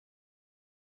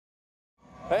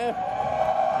Hey.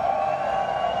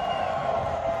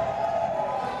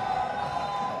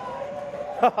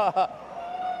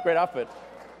 Great outfit.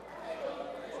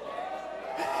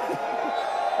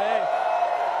 Hey.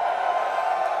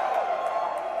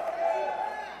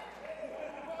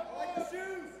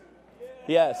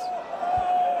 Yes.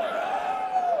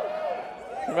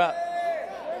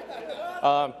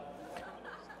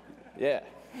 Yeah.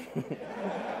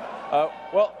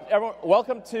 Well, everyone,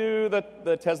 welcome to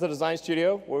the Tesla Design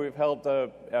Studio, where we've held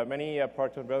many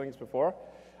product unveilings before.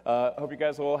 Hope you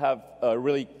guys will have a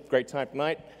really great time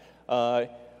tonight. I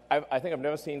think I've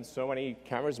never seen so many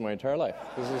cameras in my entire life.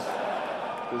 This is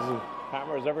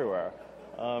cameras everywhere.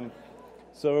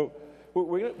 So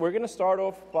we're going to start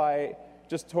off by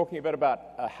just talking a bit about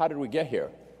how did we get here.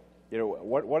 You know,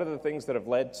 what are the things that have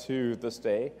led to this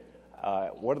day?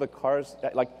 What are the cars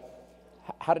like?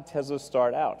 How did Tesla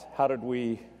start out? How did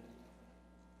we,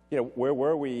 you know, where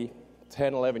were we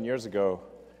 10, 11 years ago?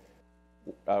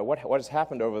 What has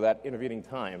happened over that intervening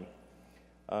time?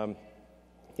 You know,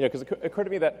 because it occurred to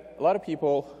me that a lot of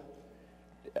people,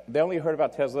 they only heard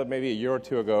about Tesla maybe a year or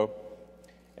two ago,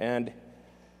 and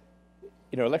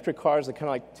you know, electric cars are kind of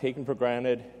like taken for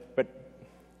granted. But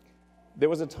there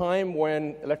was a time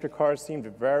when electric cars seemed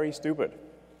very stupid,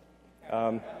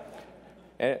 and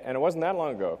it wasn't that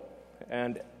long ago.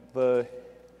 And the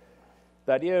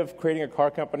idea of creating a car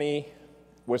company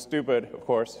was stupid, of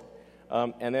course,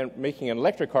 and then making an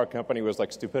electric car company was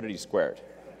like stupidity squared.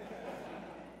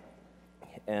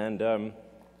 And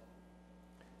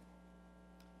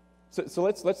so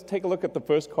let's take a look at the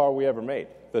first car we ever made,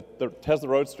 the Tesla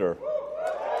Roadster.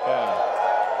 Yeah.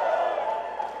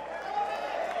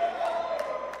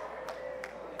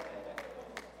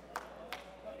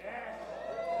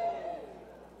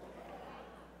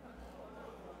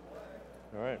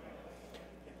 All right.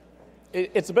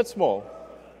 It's a bit small.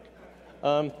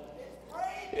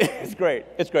 It's great.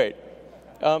 It's great.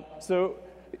 So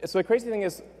the crazy thing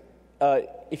is,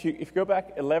 if you go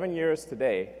back 11 years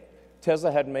today, Tesla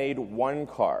had made one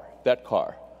car. That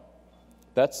car.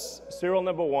 That's serial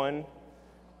number 1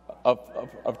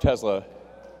 of Tesla.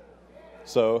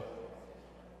 So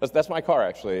that's my car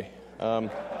actually.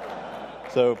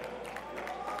 So.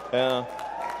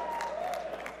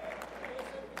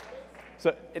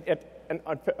 So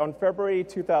on February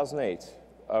 2008,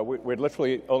 we'd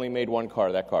literally only made one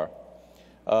car, that car.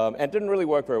 And it didn't really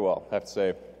work very well, I have to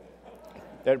say.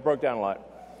 It broke down a lot.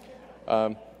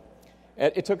 And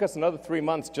it took us another 3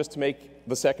 months just to make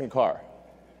the second car.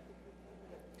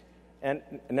 And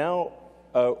now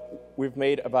we've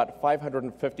made about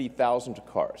 550,000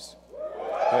 cars.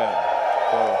 Yeah.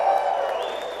 So,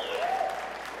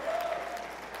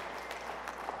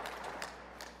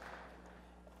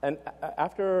 and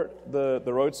after the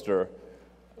Roadster,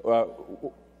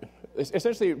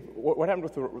 essentially what happened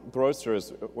with the Roadster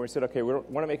is we said, okay, we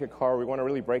want to make a car, we want to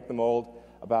really break the mold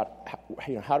about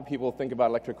how do people think about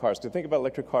electric cars. To think about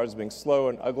electric cars as being slow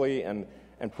and ugly and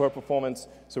poor performance.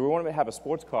 So we want to have a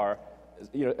sports car,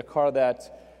 you know, a car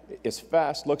that is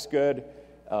fast, looks good,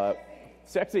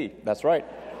 sexy. That's right.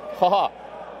 Ha ha.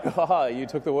 Ha ha. You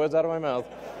took the words out of my mouth.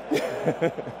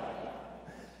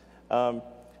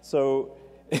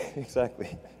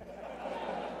 Exactly.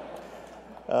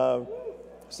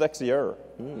 Sexier.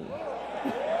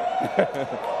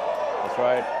 That's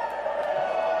right.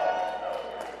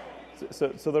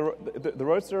 So the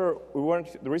Roadster,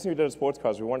 the reason we did a sports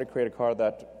car is we wanted to create a car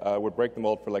that would break the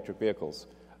mold for electric vehicles,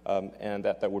 and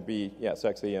that would be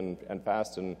sexy and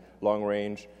fast and long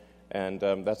range, and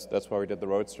that's why we did the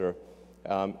Roadster.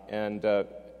 You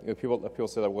know, people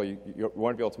say that, well, you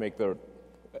won't be able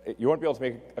to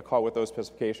make a car with those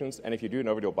specifications, and if you do,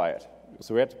 nobody will buy it.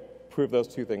 So we had to prove those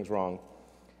two things wrong.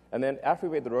 And then after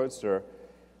we made the Roadster,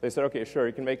 they said, okay, sure,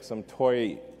 you can make some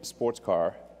toy sports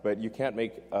car, but you can't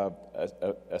make a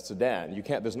sedan. You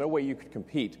can't. There's no way you could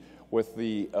compete with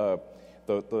the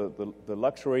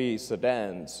luxury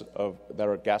sedans that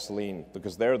are gasoline,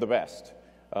 because they're the best.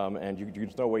 And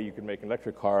there's no way you could make an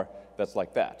electric car that's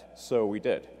like that. So we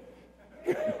did.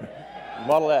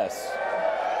 Model S.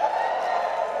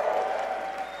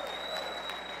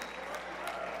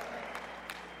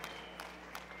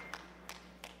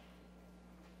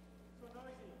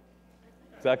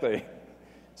 Exactly.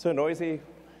 So noisy.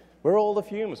 Where are all the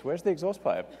fumes? Where's the exhaust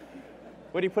pipe?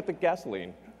 Where do you put the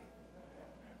gasoline?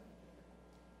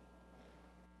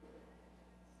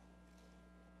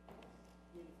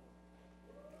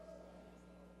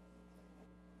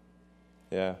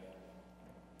 Yeah.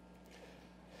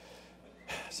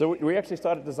 So we actually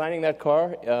started designing that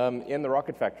car in the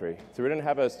rocket factory. So we didn't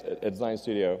have a design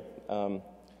studio.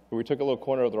 We took a little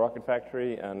corner of the rocket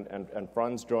factory, and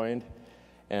Franz joined,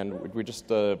 and we just,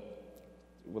 with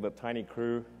a tiny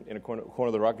crew in a corner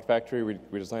of the rocket factory, we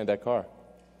designed that car.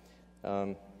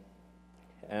 I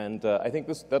think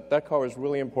that car was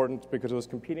really important because it was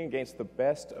competing against the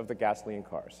best of the gasoline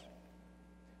cars.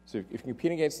 So if you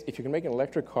can make an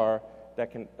electric car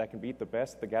that can beat the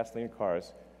best of the gasoline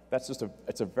cars,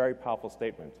 it's a very powerful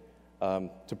statement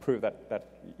to prove that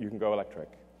you can go electric.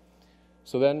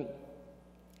 So then,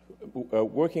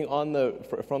 working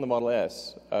from the Model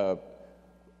S,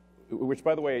 which,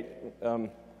 by the way,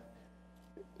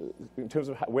 in terms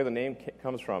of where the name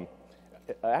comes from,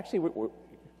 actually,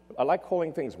 I like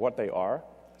calling things what they are.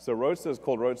 So Roadster is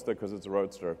called Roadster because it's a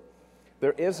roadster.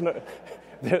 There is no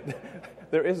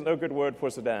good word for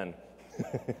sedan.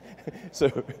 So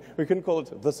we couldn't call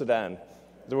it the sedan.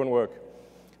 It wouldn't work.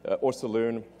 Or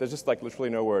saloon. There's just like literally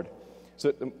no word.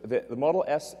 So the Model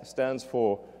S stands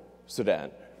for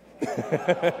sedan.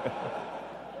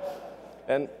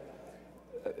 And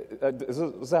this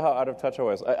is how out of touch I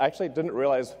was. I actually didn't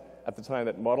realize at the time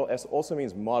that Model S also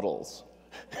means models.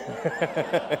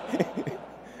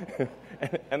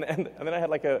 and then I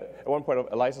had at one point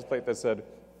a license plate that said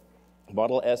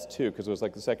Model S2 because it was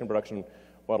like the second production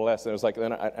Model S, and it was like,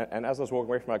 and as I was walking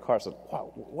away from my car, I said,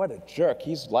 "Wow, what a jerk!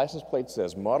 His license plate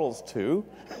says Models 2."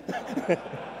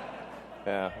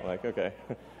 Yeah, I'm like, okay,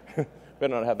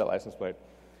 better not have that license plate.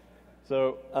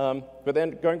 So, but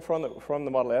then going from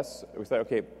the Model S, we said,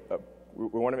 okay, we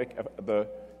want to make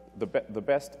the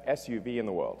best SUV in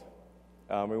the world.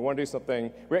 We want to do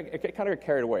something. We kind of got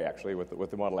carried away actually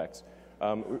with the Model X.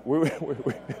 We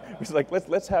was like,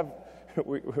 let's have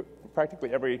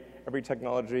practically every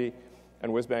technology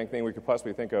and whiz-bang thing we could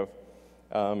possibly think of.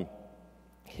 The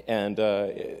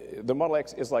Model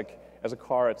X is like, as a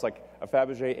car, it's like a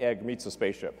Fabergé egg meets a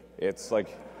spaceship. It's like,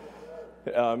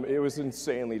 it was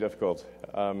insanely difficult.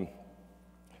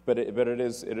 But it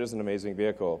is an amazing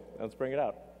vehicle. Let's bring it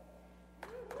out.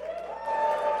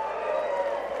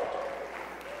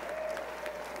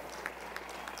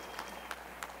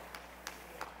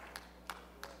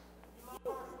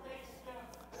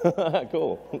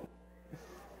 Cool.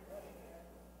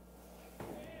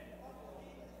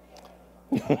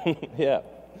 Yeah.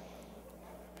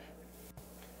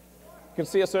 You can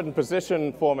see a certain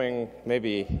position forming,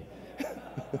 maybe.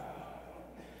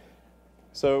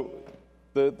 So,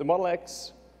 the Model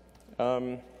X,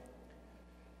 like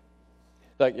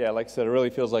I said, it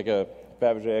really feels like a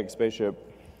Fabergé egg spaceship,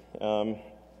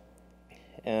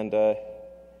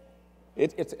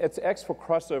 it's X for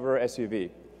crossover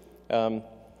SUV.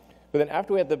 But then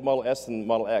after we had the Model S and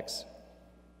Model X,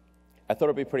 I thought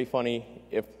it'd be pretty funny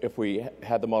if we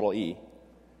had the Model E.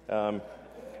 But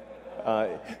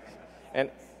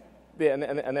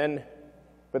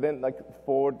then like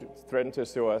Ford threatened to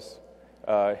sue us.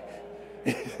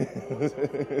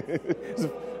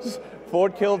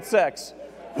 Ford killed sex.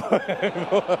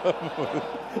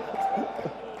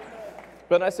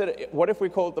 But I said, what if we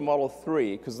call it the Model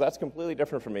 3? Because that's completely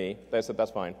different from me. They said,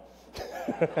 that's fine.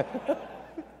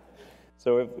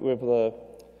 So we have the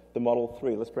Model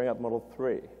 3. Let's bring out the Model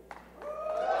 3.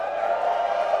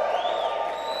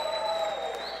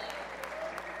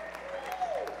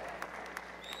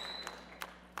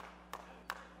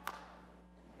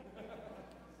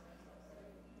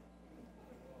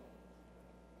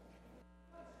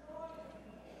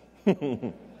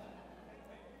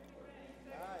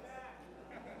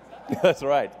 That's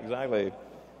right, exactly.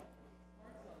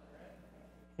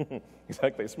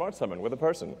 Exactly, smart summon with a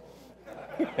person.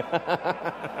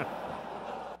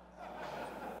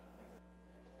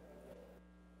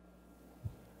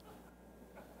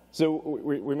 So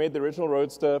we made the original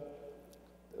Roadster,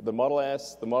 the Model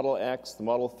S, the Model X, the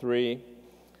Model 3,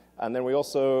 and then we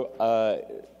also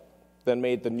then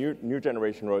made the new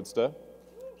generation Roadster,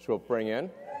 which we'll bring in.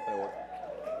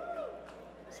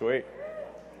 Sweet.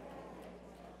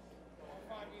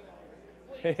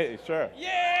 Hey, sure.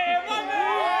 Yeah, my man!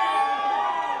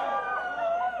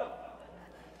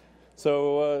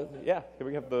 So, yeah, here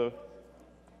we have the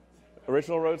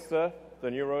original Roadster, the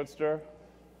new Roadster.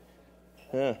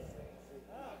 Yeah.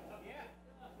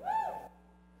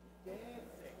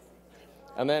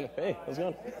 And then, hey, how's it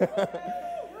going?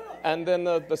 And then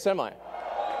the Semi.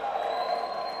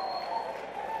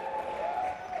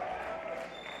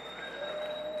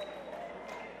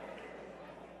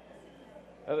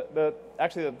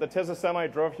 Actually, the Tesla Semi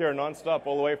drove here nonstop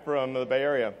all the way from the Bay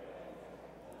Area.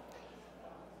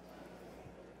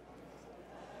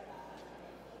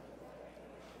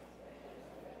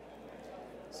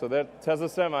 So that Tesla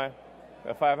Semi,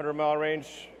 a 500-mile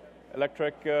range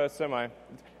electric semi.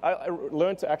 I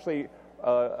learned to actually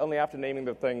only after naming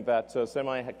the thing that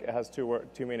semi has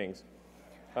two meanings.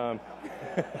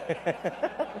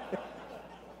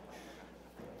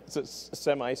 It's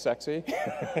semi-sexy.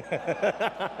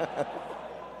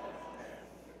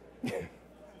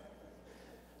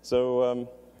 So,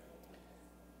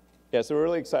 yeah, so we're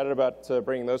really excited about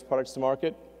bringing those products to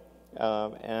market.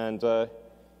 So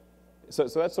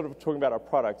that's sort of talking about our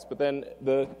products. But then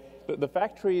the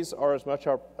factories are as much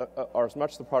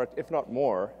the product, if not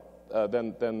more,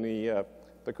 than the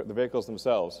vehicles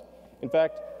themselves. In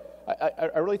fact,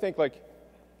 I really think like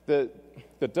the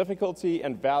difficulty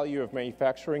and value of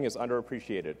manufacturing is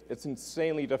underappreciated. It's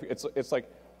insanely difficult. It's like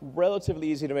relatively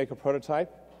easy to make a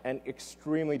prototype and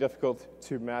extremely difficult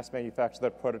to mass manufacture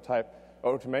that prototype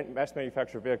or to mass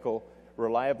manufacture a vehicle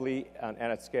reliably and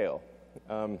at scale.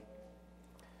 I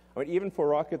mean, even for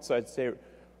rockets, I'd say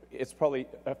it's probably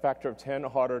a factor of 10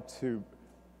 harder to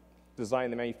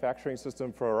design the manufacturing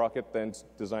system for a rocket than to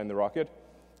design the rocket.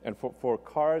 And for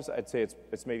cars, I'd say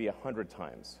it's maybe 100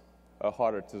 times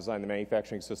harder to design the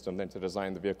manufacturing system than to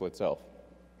design the vehicle itself.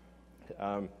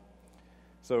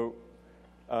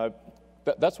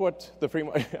 That's what the free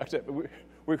market.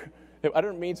 I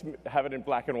don't mean to have it in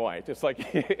black and white. It's like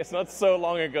it's not so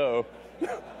long ago.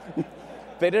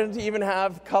 They didn't even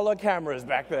have color cameras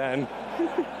back then.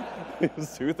 It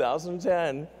was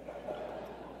 2010.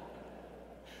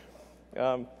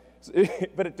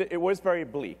 But it was very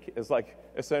bleak. It's like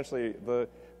essentially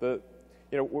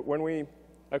when we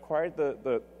acquired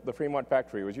the Fremont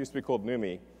factory, which used to be called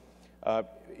NUMMI,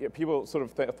 people sort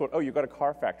of thought, oh, you've got a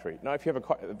car factory. Now, if you have a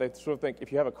car, they sort of think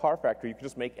if you have a car factory, you can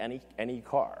just make any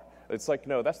car. It's like,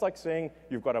 no, that's like saying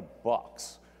you've got a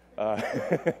box. And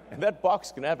that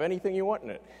box can have anything you want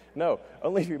in it. No,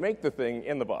 only if you make the thing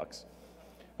in the box.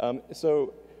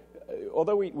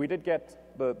 Although we did get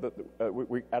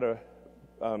we had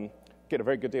get a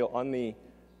very good deal on the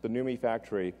NUMMI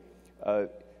factory,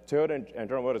 Toyota and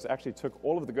General Motors actually took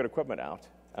all of the good equipment out,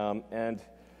 and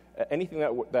anything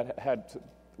that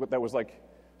was like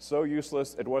so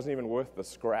useless it wasn't even worth the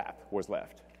scrap was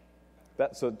left.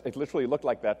 So it literally looked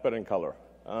like that, but in color.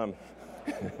 And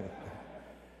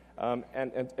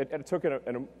it took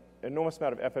an enormous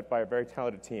amount of effort by a very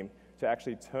talented team to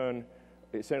actually turn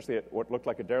essentially what looked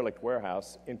like a derelict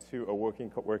warehouse into a working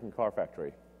car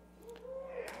factory.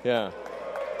 Yeah.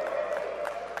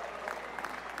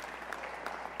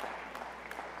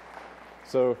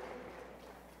 So,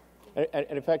 and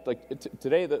in fact, like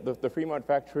today, the Fremont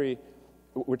factory,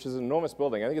 which is an enormous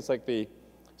building, I think it's like the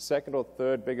second or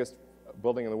third biggest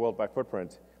building in the world by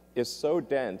footprint, is so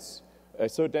dense,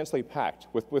 so densely packed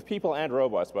with people and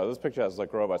robots. Well, this picture has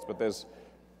like robots, but there's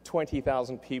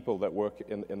 20,000 people that work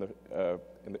at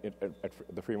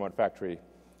the Fremont factory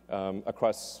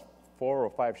across 4 or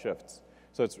 5 shifts.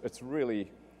 So it's really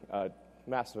a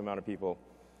massive amount of people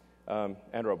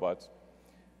and robots.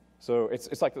 So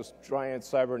it's like this giant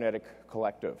cybernetic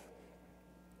collective.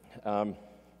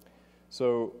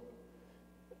 So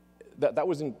that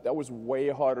was way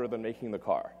harder than making the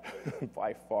car,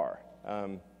 by far. I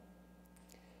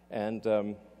mean,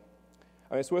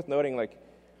 it's worth noting, like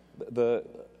the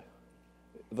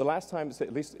last time,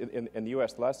 at least in the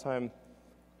U.S., the last time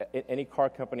any car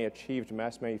company achieved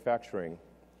mass manufacturing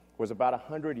was about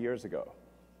 100 years ago.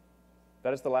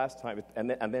 That is the last time,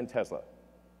 and then Tesla.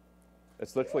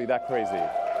 It's literally that crazy.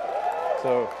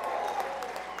 So,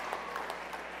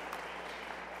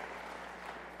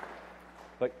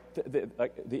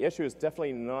 the issue is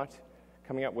definitely not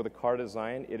coming up with a car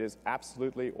design. It is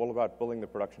absolutely all about building the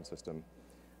production system.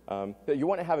 You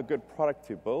want to have a good product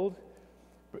to build,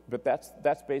 but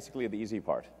that's basically the easy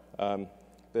part. Then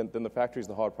the factory is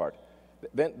the hard part.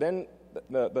 Then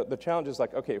the challenge is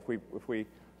like, okay, if we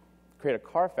create a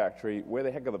car factory, where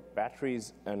the heck are the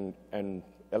batteries and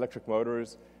electric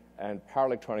motors and power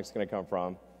electronics going to come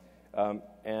from?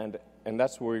 And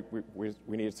that's where we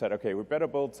need to say, okay, we better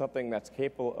build something that's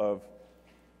capable of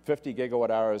 50 gigawatt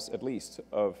hours at least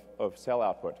of cell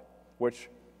output, which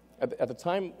at the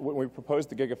time when we proposed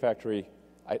the Gigafactory,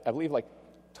 I believe like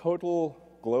total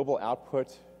global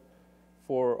output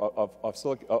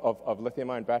of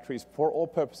lithium-ion batteries for all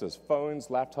purposes, phones,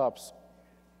 laptops,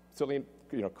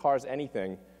 cars,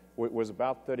 anything, was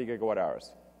about 30 gigawatt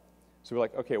hours. So we're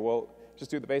like, okay, well, just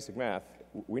do the basic math.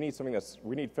 We need 50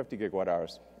 gigawatt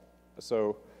hours.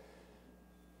 So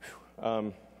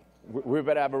we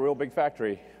better have a real big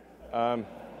factory,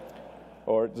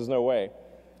 or there's no way.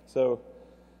 So,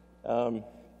 we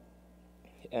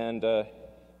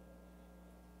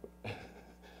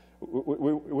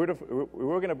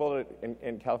were going to build it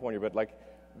in California, but like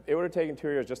it would have taken 2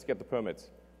 years just to get the permits.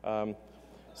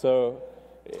 So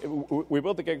we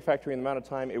built the Gigafactory in the amount of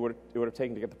time it would have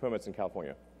taken to get the permits in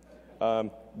California.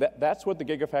 That's what the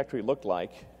Gigafactory looked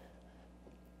like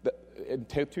in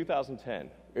 2010.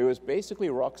 It was basically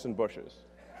rocks and bushes,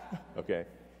 okay?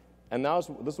 And now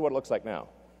this is what it looks like now.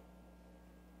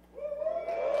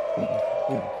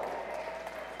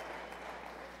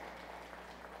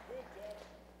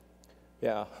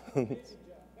 Yeah.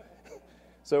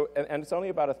 So, and it's only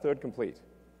about a third complete.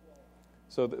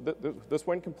 So this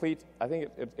one complete, I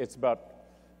think it's about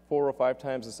 4 or 5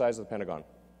 times the size of the Pentagon.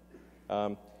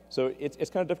 So it's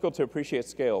kind of difficult to appreciate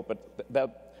scale, but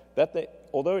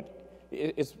although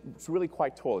it's really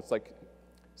quite tall, it's like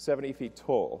 70 feet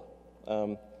tall.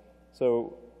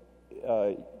 So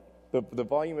the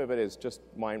volume of it is just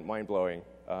mind-blowing.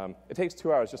 It takes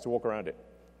 2 hours just to walk around it.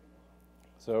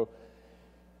 So,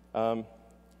 again,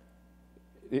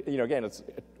 it's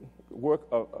work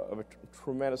of a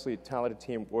tremendously talented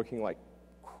team working like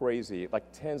crazy, like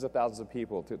tens of thousands of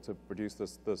people to produce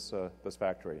this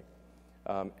factory.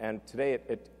 And today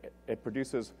it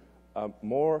produces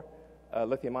more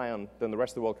lithium-ion than the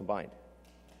rest of the world combined.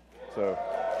 So.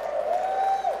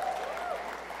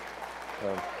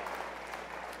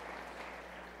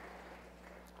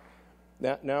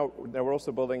 Now we're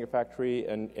also building a factory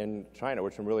in China,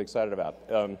 which I'm really excited about.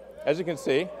 As you can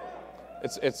see,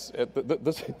 this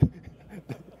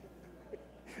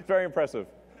very impressive.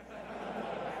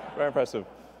 Very impressive.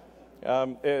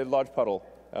 A large puddle.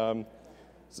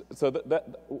 So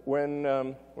when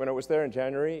I was there in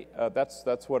January, that's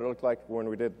what it looked like when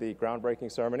we did the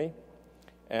groundbreaking ceremony,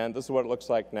 and this is what it looks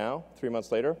like now, 3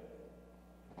 months later.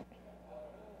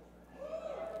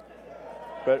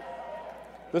 But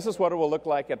this is what it will look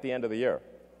like at the end of the year.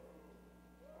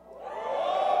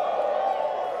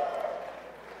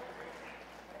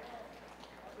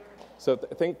 So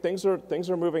things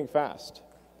are moving fast,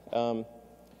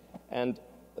 and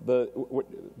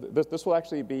this will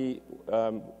actually be,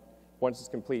 once it's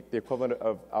complete, the equivalent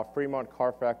of our Fremont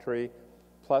car factory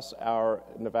plus our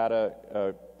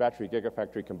Nevada battery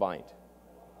gigafactory combined.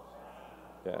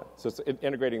 Yeah, so it's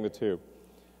integrating the two,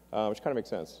 which kind of makes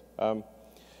sense.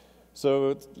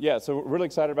 So we're really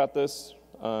excited about this.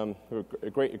 We have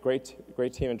a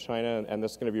great team in China, and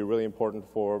this is going to be really important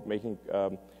for making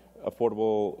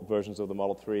affordable versions of the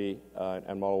Model 3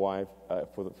 and Model Y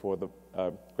for the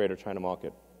greater China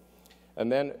market.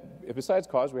 And then, besides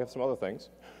cars, we have some other things.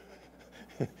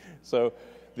 So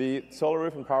the solar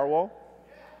roof and Powerwall.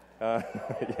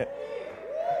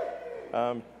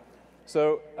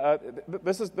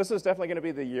 This is definitely going to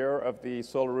be the year of the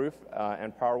solar roof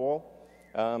and Powerwall.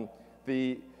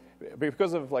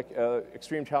 Because of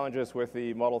extreme challenges with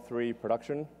the Model 3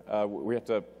 production, we have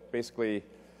to basically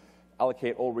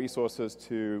allocate all resources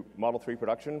to Model 3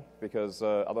 production because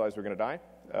otherwise we're going to die.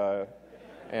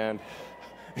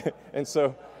 And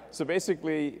so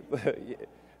basically, it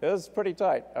was pretty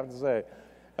tight, I have to say.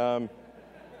 That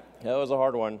was a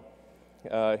hard one.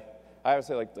 I would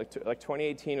say like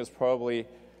 2018 was probably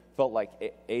felt like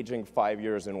aging 5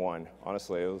 years in one.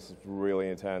 Honestly, it was really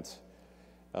intense.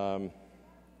 So,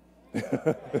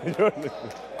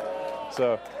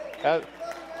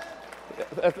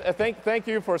 thank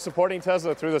you for supporting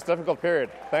Tesla through this difficult period.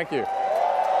 Thank you.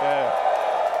 Yeah.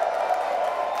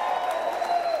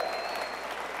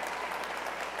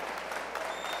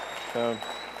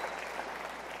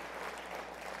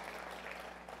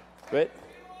 But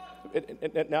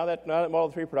now that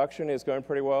Model 3 production is going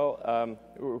pretty well,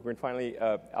 we're going to finally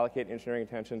allocate engineering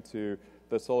attention to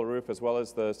the solar roof as well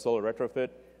as the solar retrofit.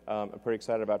 I'm pretty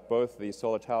excited about both the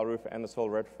solar tile roof and the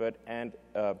solar retrofit and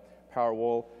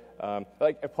Powerwall. Part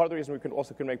of the reason we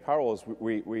couldn't make Powerwall is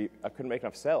we couldn't make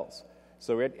enough cells.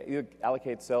 So we had to either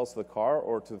allocate cells to the car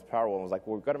or to the Powerwall. And it was like,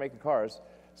 well, we've got to make the cars.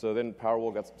 So then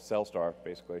Powerwall got cell star,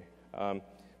 basically.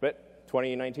 But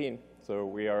 2019, so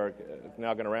we are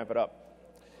now going to ramp it up.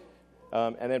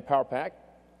 And then PowerPack.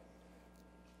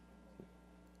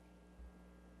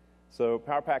 So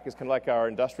PowerPack is kind of like our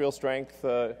industrial strength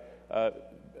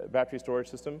battery storage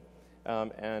system.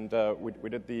 We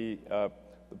did the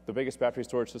biggest battery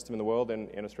storage system in the world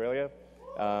in Australia.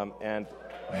 And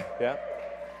yeah,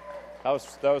 that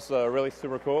was really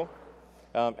super cool.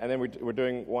 And then we're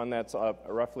doing one that's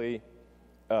roughly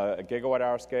a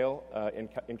gigawatt-hour scale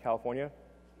in California.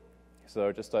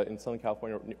 So just in Southern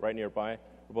California, right nearby,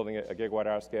 we're building a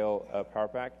gigawatt-hour scale power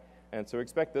pack. And so we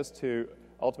expect this to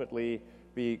ultimately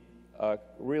be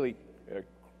really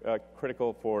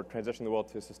critical for transitioning the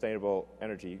world to sustainable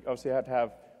energy. Obviously, you have to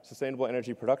have sustainable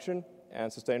energy production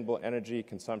and sustainable energy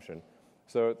consumption.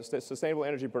 So the sustainable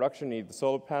energy production needs the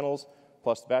solar panels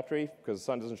plus the battery, because the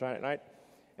sun doesn't shine at night,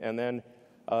 and then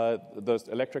those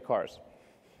electric cars.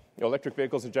 electric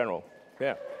vehicles in general.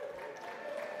 Yeah.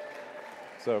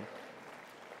 So,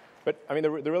 but I mean, the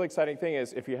really exciting thing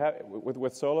is if you have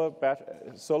with solar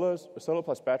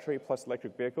plus battery plus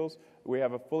electric vehicles, we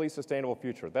have a fully sustainable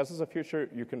future. This is a future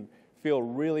you can feel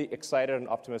really excited and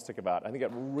optimistic about. I think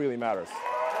it really matters.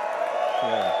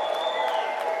 Yeah.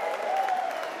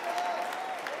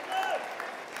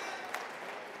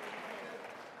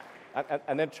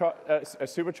 And then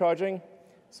supercharging.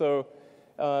 So,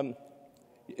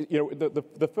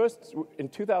 the first in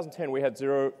 2010 we had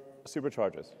 0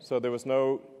 superchargers. So there was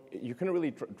no. You couldn't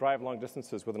really drive long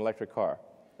distances with an electric car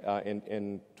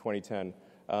in 2010.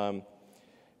 So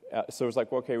it was like,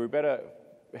 well, okay, we better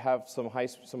have some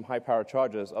high power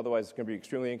chargers. Otherwise, it's going to be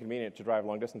extremely inconvenient to drive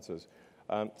long distances.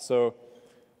 So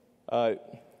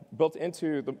built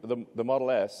into the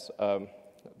Model S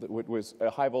was a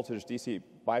high voltage DC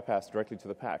bypass directly to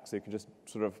the pack. So you can just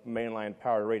sort of mainline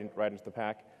power right into the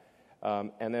pack.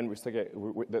 And then we still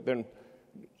get then.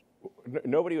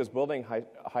 Nobody was building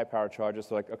high power chargers,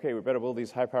 so like, okay, we better build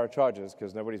these high power chargers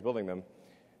because nobody's building them.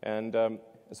 And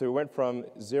so we went from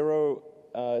 0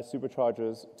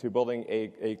 superchargers to building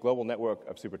a global network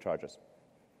of superchargers.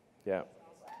 Yeah.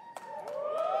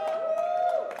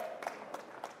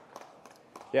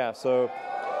 Yeah, so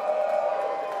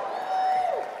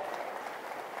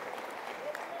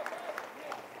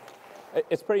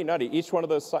it's pretty nutty. Each one of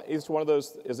those is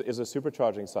a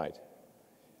supercharging site.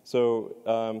 So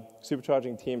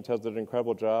supercharging team Tesla did an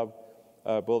incredible job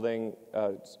building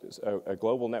a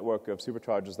global network of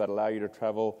superchargers that allow you to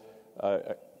travel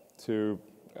to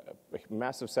a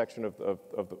massive section of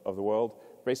the world,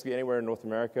 basically anywhere in North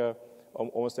America,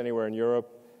 almost anywhere in Europe,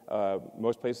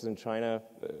 most places in China,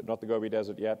 not the Gobi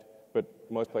Desert yet, but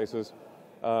most places.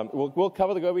 We'll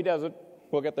cover the Gobi Desert.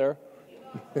 We'll get there.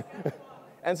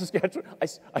 And Saskatchewan, I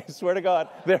swear to God,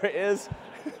 there is.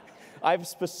 I've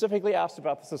specifically asked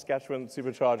about the Saskatchewan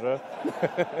supercharger,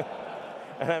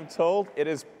 and I'm told it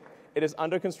is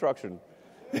under construction.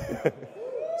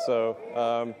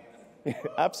 So,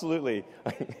 absolutely,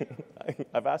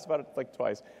 I've asked about it like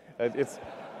twice.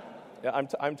 I'm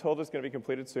told it's going to be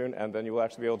completed soon, and then you will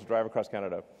actually be able to drive across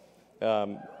Canada.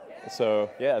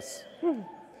 So yes,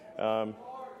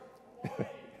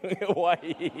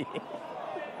 Hawaii,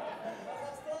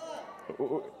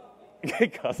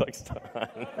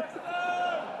 Kazakhstan.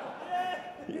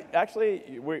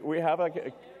 Actually, we have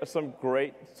some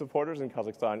great supporters in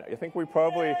Kazakhstan. I think we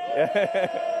probably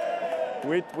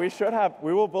we should have.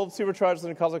 We will build superchargers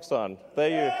in Kazakhstan. There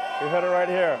you heard it right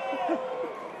here.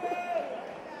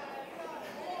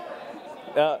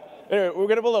 Anyway, we're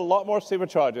going to build a lot more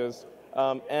superchargers,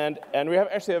 and we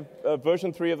actually have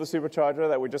version 3 of the supercharger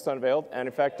that we just unveiled. And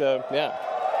in fact, yeah.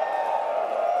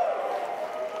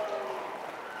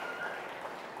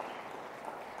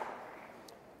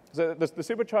 So the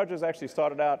superchargers actually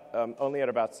started out only at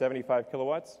about 75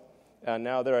 kilowatts, and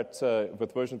now they're at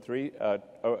with version 3,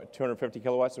 250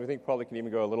 kilowatts. So we think probably can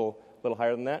even go a little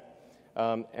higher than that.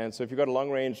 And so if you've got a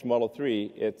long-range Model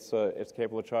 3, it's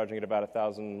capable of charging at about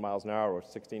 1,000 miles an hour or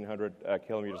 1,600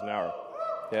 kilometers an hour.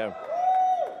 Yeah.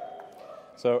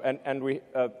 So and we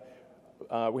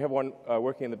have one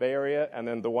working in the Bay Area, and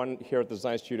then the one here at the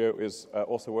design studio is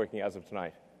also working as of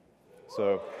tonight.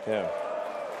 So yeah.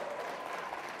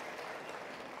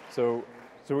 So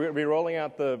we're going to be rolling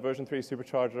out the version 3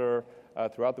 supercharger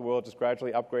throughout the world, just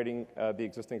gradually upgrading the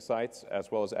existing sites as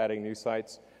well as adding new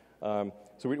sites. So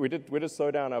we did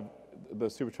slow down the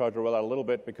supercharger rollout a little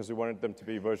bit because we wanted them to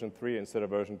be version 3 instead of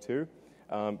version 2.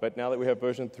 But now that we have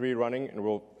version 3 running, and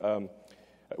we're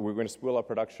going to spool up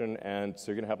production, and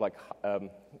so you're going to have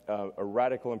a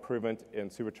radical improvement in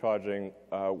supercharging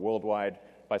worldwide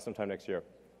by sometime next year.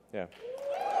 Yeah.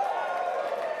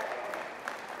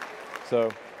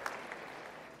 So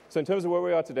in terms of where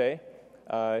we are today,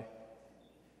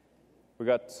 we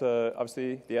got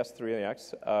obviously the S3 and the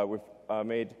X. We've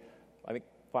made, I think,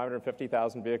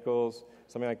 550,000 vehicles,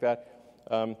 something like that.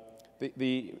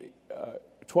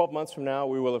 12 months from now,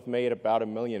 we will have made about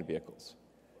 1 million vehicles.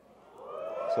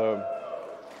 So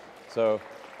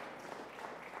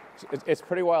it's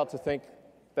pretty wild to think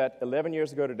that 11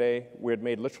 years ago today, we had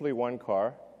made literally one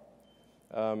car,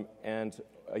 and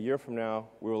a year from now,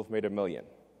 we will have made 1 million.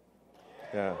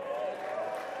 Yeah.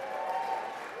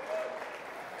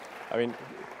 I mean,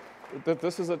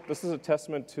 this is a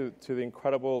testament to the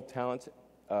incredible talent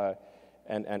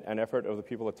and effort of the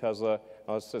people at Tesla.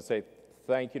 I was to say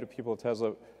thank you to people at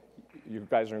Tesla. You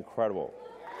guys are incredible.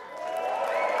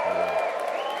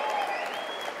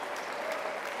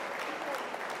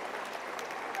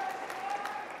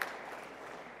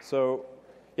 So,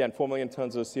 yeah, and 4 million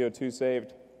tons of CO2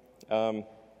 saved.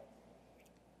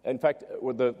 In fact,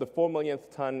 with the 4 millionth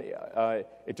ton,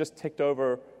 it just ticked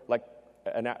over like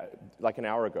an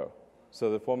hour ago.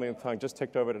 So the 4 millionth ton just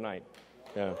ticked over tonight.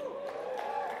 Yeah.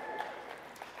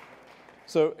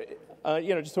 So,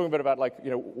 just talking a bit about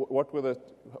what were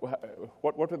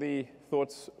the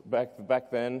thoughts back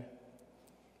then?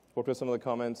 What were some of the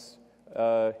comments?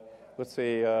 Let's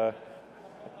see. The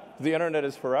internet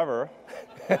is forever.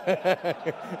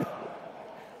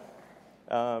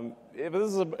 But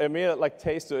this is a mere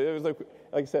taste. It was like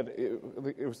I said,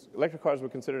 electric cars were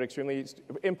considered extremely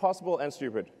impossible and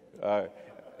stupid,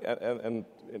 and in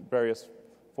various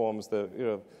forms.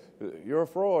 You're a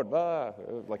fraud. Blah.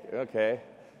 Like, okay,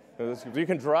 you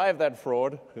can drive that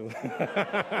fraud.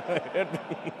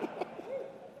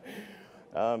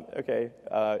 Okay,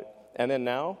 and then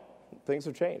now things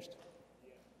have changed.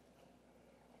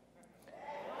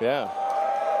 Yeah.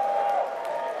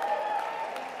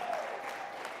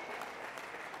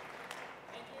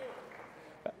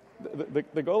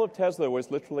 The goal of Tesla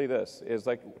was literally this, is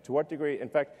like, to what degree, in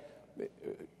fact,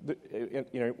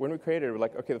 when we created it, we're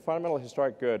like, okay, the fundamental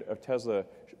historic good of Tesla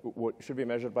should be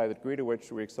measured by the degree to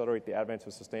which we accelerate the advent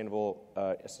of sustainable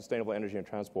energy and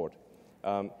transport.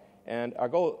 And our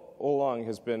goal all along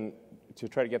has been to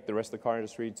try to get the rest of the car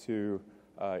industry to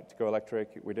go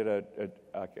electric. We did a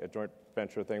joint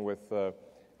venture thing with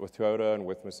Toyota and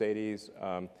with Mercedes.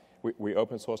 We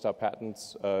open sourced our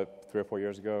patents 3 or 4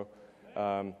 years ago.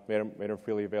 Made them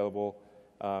freely available,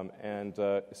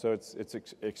 so it's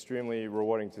extremely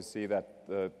rewarding to see that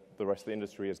the rest of the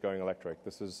industry is going electric.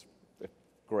 This is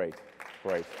great.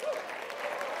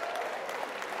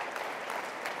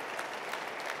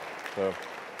 So,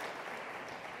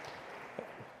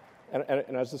 and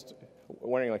I was just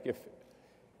wondering, like,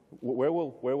 where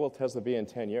will Tesla be in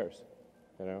 10 years?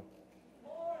 You know.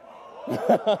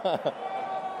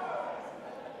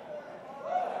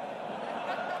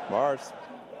 Mars.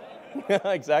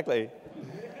 Exactly.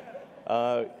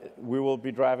 We will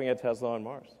be driving a Tesla on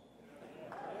Mars.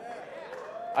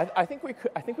 I think we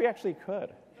could. I think we actually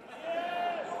could.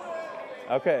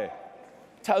 Okay.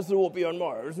 Tesla will be on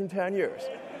Mars in 10 years.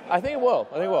 I think it will.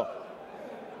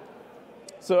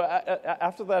 So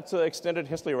after that extended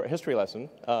history lesson,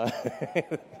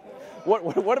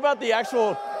 what about the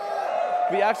actual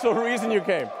reason you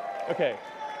came? Okay.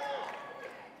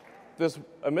 There's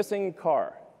a missing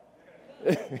car.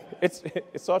 It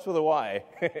starts with a Y,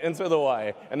 ends with a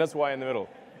Y, and that's Y in the middle.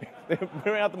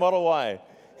 Bring out the Model Y.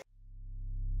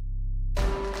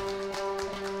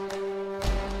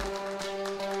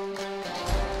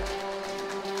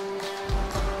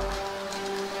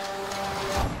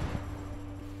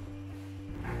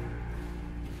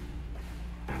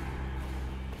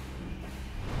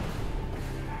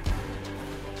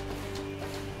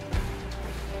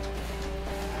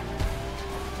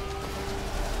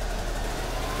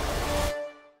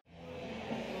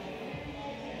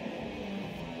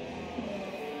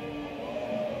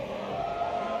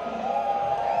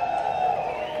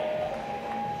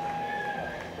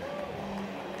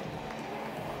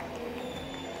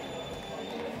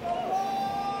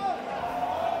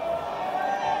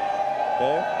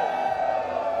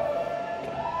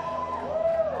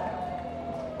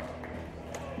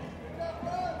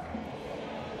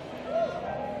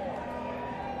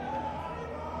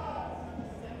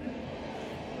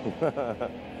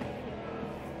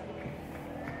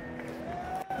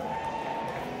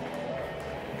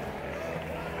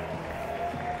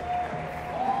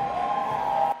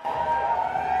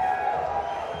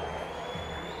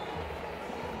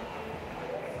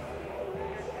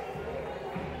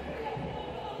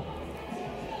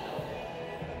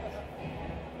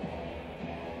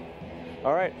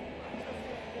 All right.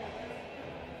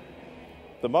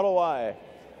 The Model Y.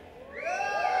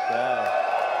 Yeah.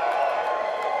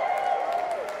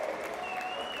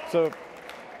 So,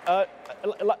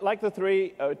 like the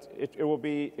 3, it will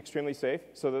be extremely safe.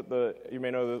 So that you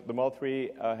may know the Model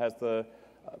 3 has the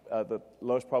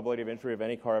lowest probability of injury of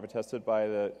any car ever tested by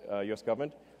the U.S.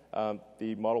 government.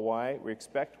 The Model Y, we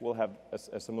expect, will have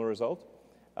a similar result.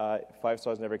 5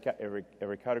 stars in every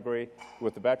category.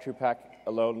 With the battery pack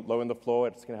low in the floor,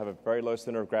 it's going to have a very low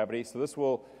center of gravity. So this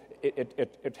will,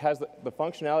 it has the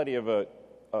functionality of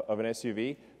an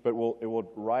SUV, but it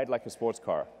will ride like a sports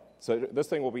car. So this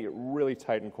thing will be really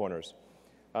tight in corners,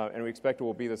 and we expect it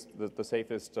will be the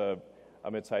safest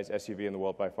mid-sized SUV in the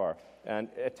world by far. And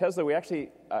at Tesla, we actually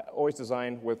always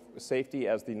design with safety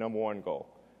as the #1 goal.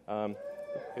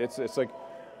 It's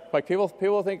like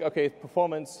people think, okay,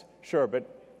 performance, sure, but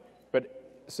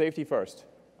safety first.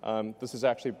 This is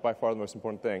actually by far the most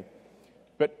important thing.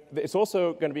 But it's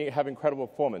also going to have incredible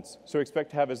performance. So we expect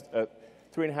to have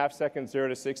 3.5 seconds 0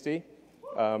 to 60.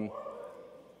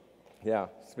 Yeah,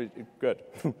 it's good.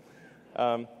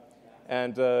 And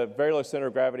very low center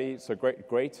of gravity, so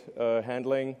great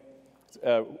handling.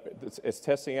 It's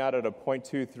testing out at a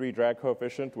 0.23 drag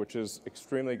coefficient, which is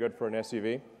extremely good for an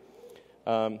SUV.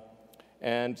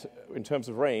 And in terms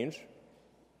of range,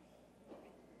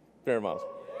 300 miles.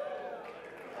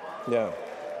 Yeah.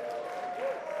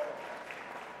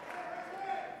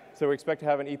 So we expect to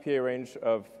have an EPA range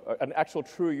of, an actual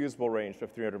true usable range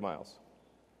of 300 miles.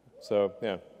 So,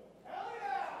 yeah.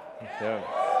 Yeah.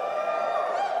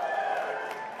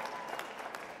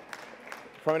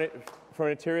 From an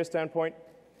interior standpoint,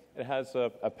 it has a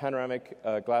panoramic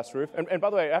glass roof. And by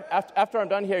the way, after I'm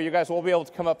done here, you guys will be able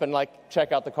to come up and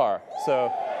check out the car.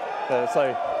 So it's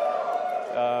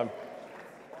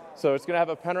so it's going to have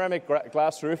a panoramic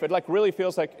glass roof. It really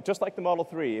feels like, just like the Model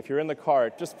 3, if you're in the car,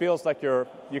 it just feels like you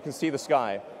can see the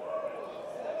sky.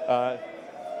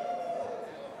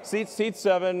 Seat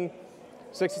 7,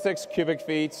 66 cubic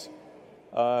feet.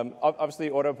 Obviously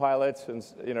autopilot and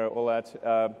all that.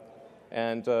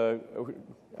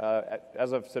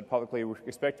 As I've said publicly, we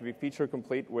expect to be feature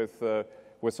complete with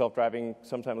self-driving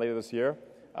sometime later this year.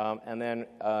 And then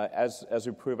as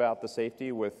we prove out the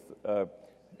safety with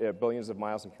billions of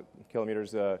miles and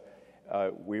kilometers,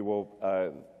 we will,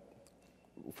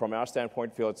 from our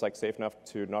standpoint, feel it's safe enough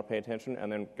to not pay attention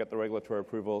and then get the regulatory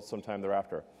approval sometime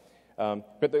thereafter.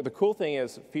 But the cool thing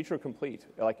is feature complete.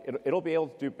 It'll be able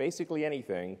to do basically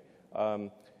anything by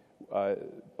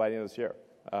the end of this year.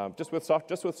 Just with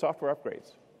software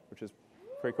upgrades, which is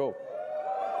pretty cool.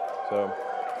 So,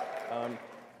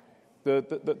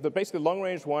 the basically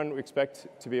long-range one we expect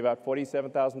to be about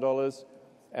 $47,000,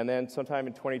 and then sometime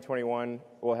in 2021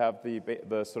 we'll have the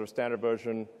sort of standard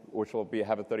version, which will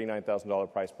have a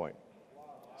 $39,000 price point.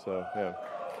 So, yeah.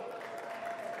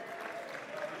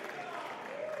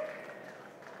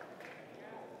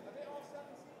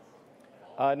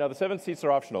 No, the 7 seats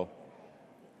are optional.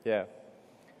 Yeah.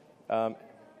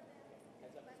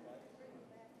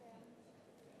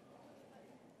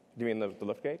 Do you mean the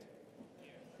liftgate?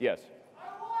 Yes.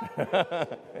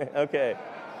 Okay.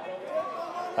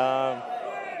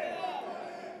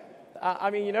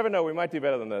 I mean, you never know. We might do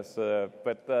better than this,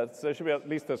 but so it should be at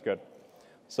least this good.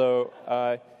 So,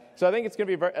 so I think it's going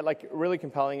to be really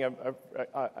compelling.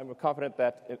 I'm confident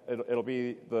that it'll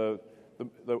be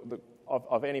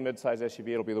of any mid-size SUV,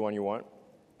 it'll be the one you want.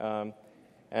 Yeah,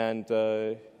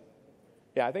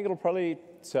 I think it'll probably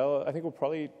sell. I think we'll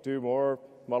probably do more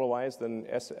Model Ys than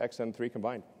S, X, and 3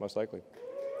 combined, most likely.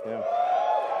 Yeah.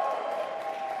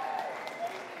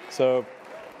 So,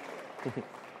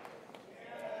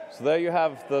 so there you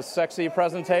have the sexy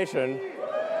presentation.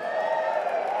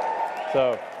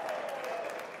 So,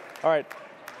 all right.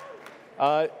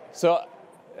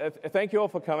 Thank you all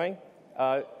for coming.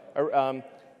 Those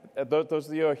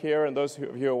of you who are here and those of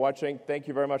you who are watching, thank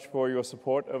you very much for your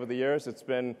support over the years. It's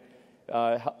been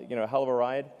a hell of a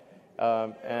ride.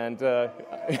 I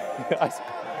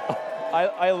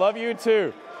love you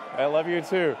too. I love you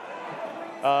too.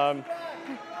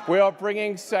 We are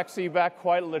bringing sexy back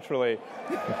quite literally.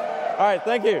 All right,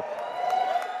 thank you.